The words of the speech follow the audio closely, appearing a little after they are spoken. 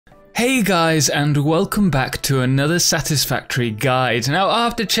Hey guys, and welcome back to another Satisfactory guide. Now,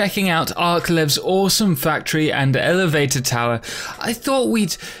 after checking out Arklev's awesome factory and elevator tower, I thought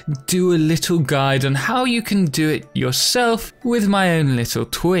we'd do a little guide on how you can do it yourself with my own little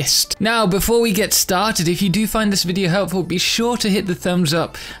twist. Now, before we get started, if you do find this video helpful, be sure to hit the thumbs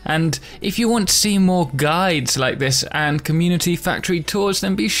up, and if you want to see more guides like this and community factory tours,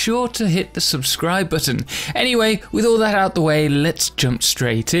 then be sure to hit the subscribe button. Anyway, with all that out the way, let's jump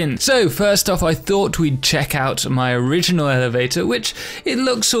straight in. So first off, I thought we'd check out my original elevator, which it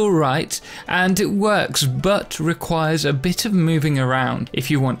looks alright and it works, but requires a bit of moving around if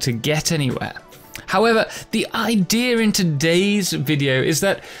you want to get anywhere. However, the idea in today's video is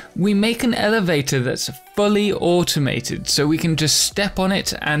that we make an elevator that's fully automated, so we can just step on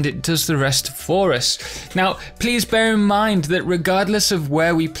it and it does the rest for us. Now, please bear in mind that regardless of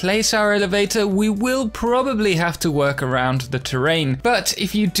where we place our elevator, we will probably have to work around the terrain. But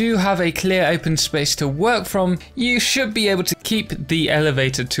if you do have a clear open space to work from, you should be able to keep the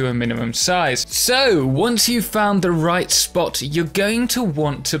elevator to a minimum size. So once you've found the right spot, you're going to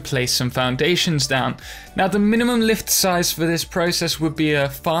want to place some foundations down. Now, the minimum lift size for this process would be a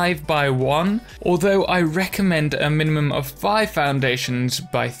 5x1, although I recommend a minimum of 5 foundations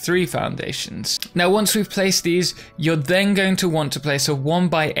by 3 foundations. Now, once we've placed these, you're then going to want to place a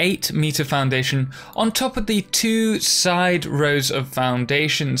 1x8 meter foundation on top of the 2 side rows of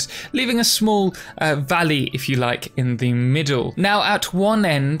foundations, leaving a small valley, if you like, in the middle. Now, at one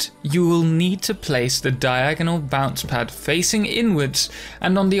end, you will need to place the diagonal bounce pad facing inwards,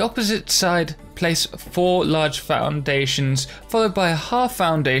 and on the opposite side, place 4 large foundations followed by a half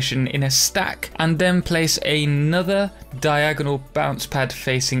foundation in a stack, and then place another diagonal bounce pad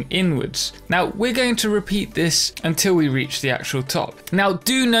facing inwards. Now, we're going to repeat this until we reach the actual top. Now,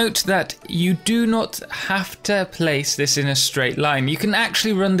 do note that you do not have to place this in a straight line. You can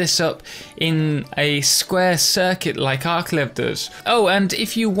actually run this up in a square circuit like Arklev does. Oh, and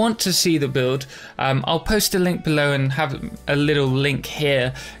if you want to see the build, I'll post a link below and have a little link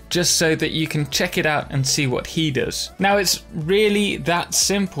here, just so that you can check it out and see what he does. Now, it's really that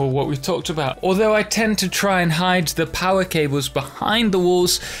simple what we've talked about, although I tend to try and hide the power cables behind the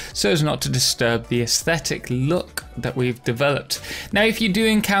walls so as not to disturb the aesthetic look that we've developed. Now, if you do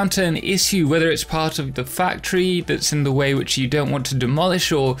encounter an issue, whether it's part of the factory that's in the way which you don't want to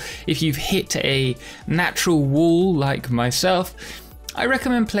demolish, or if you've hit a natural wall like myself, I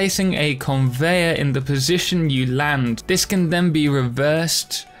recommend placing a conveyor in the position you land. This can then be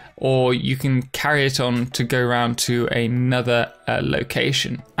reversed, or you can carry it on to go around to another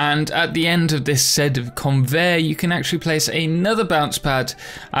location. And at the end of this said conveyor, you can actually place another bounce pad.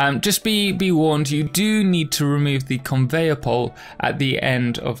 Just be warned, you do need to remove the conveyor pole at the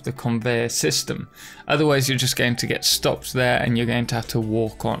end of the conveyor system. Otherwise, you're just going to get stopped there and you're going to have to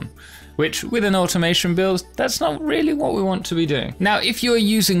walk on, which with an automation build, that's not really what we want to be doing. Now, if you're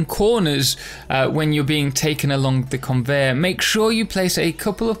using corners when you're being taken along the conveyor, make sure you place a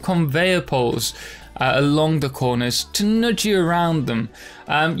couple of conveyor poles along the corners to nudge you around them.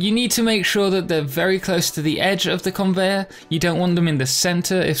 You need to make sure that they're very close to the edge of the conveyor. You don't want them in the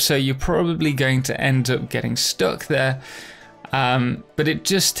center, if so you're probably going to end up getting stuck there. But it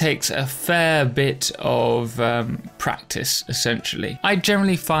just takes a fair bit of practice, essentially. I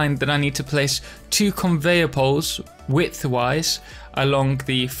generally find that I need to place 2 conveyor poles widthwise along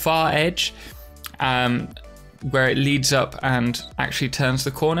the far edge, where it leads up and actually turns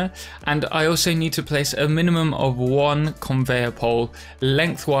the corner, and I also need to place a minimum of 1 conveyor pole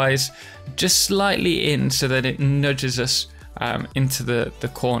lengthwise, just slightly in, so that it nudges us into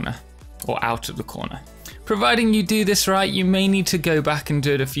the corner, or out of the corner. Providing you do this right, you may need to go back and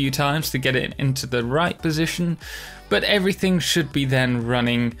do it a few times to get it into the right position, but everything should be then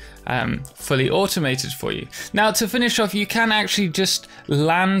running fully automated for you. Now, to finish off, you can actually just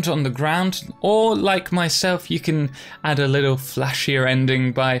land on the ground, or like myself, you can add a little flashier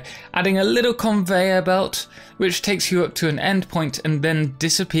ending by adding a little conveyor belt, which takes you up to an endpoint and then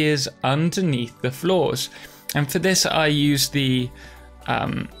disappears underneath the floors. And for this, I use the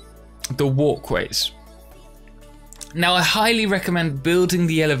walkways. Now, I highly recommend building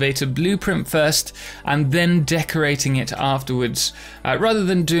the elevator blueprint first and then decorating it afterwards, rather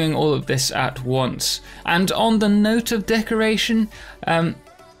than doing all of this at once. And on the note of decoration,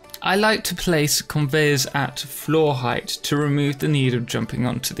 I like to place conveyors at floor height to remove the need of jumping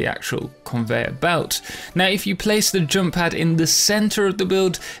onto the actual conveyor belt. Now, if you place the jump pad in the center of the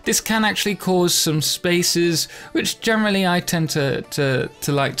build, this can actually cause some spaces, which generally I tend to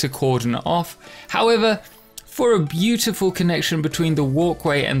like to cordon off. However, For a beautiful connection between the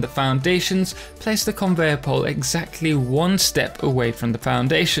walkway and the foundations, place the conveyor pole exactly one step away from the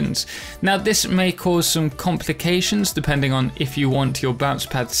foundations. Now this may cause some complications depending on if you want your bounce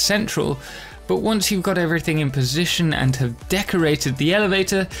pad central, but once you've got everything in position and have decorated the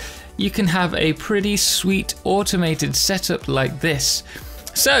elevator, you can have a pretty sweet automated setup like this.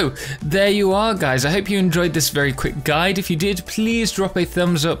 So there you are, guys. I hope you enjoyed this very quick guide. If you did, please drop a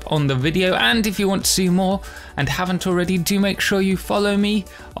thumbs up on the video, and if you want to see more and haven't already, do make sure you follow me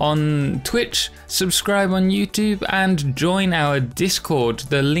on Twitch, subscribe on YouTube, and join our Discord.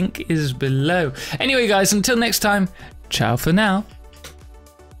 The link is below. Anyway guys, until next time, ciao for now.